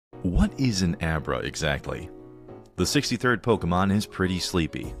What is an Abra exactly? The 63rd Pokemon is pretty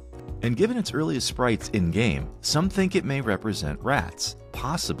sleepy, and given its earliest sprites in-game, some think it may represent rats,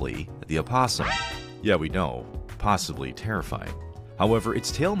 possibly the opossum. Yeah, we know, possibly terrifying. However,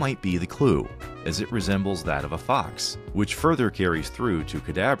 its tail might be the clue, as it resembles that of a fox, which further carries through to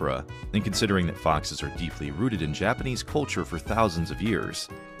Kadabra, and considering that foxes are deeply rooted in Japanese culture for thousands of years,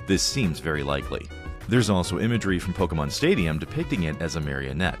 this seems very likely. There's also imagery from Pokemon Stadium depicting it as a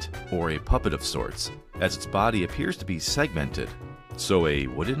marionette, or a puppet of sorts, as its body appears to be segmented. So a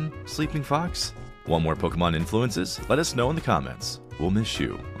wooden sleeping fox? Want more Pokemon influences? Let us know in the comments. We'll miss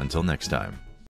you. Until next time.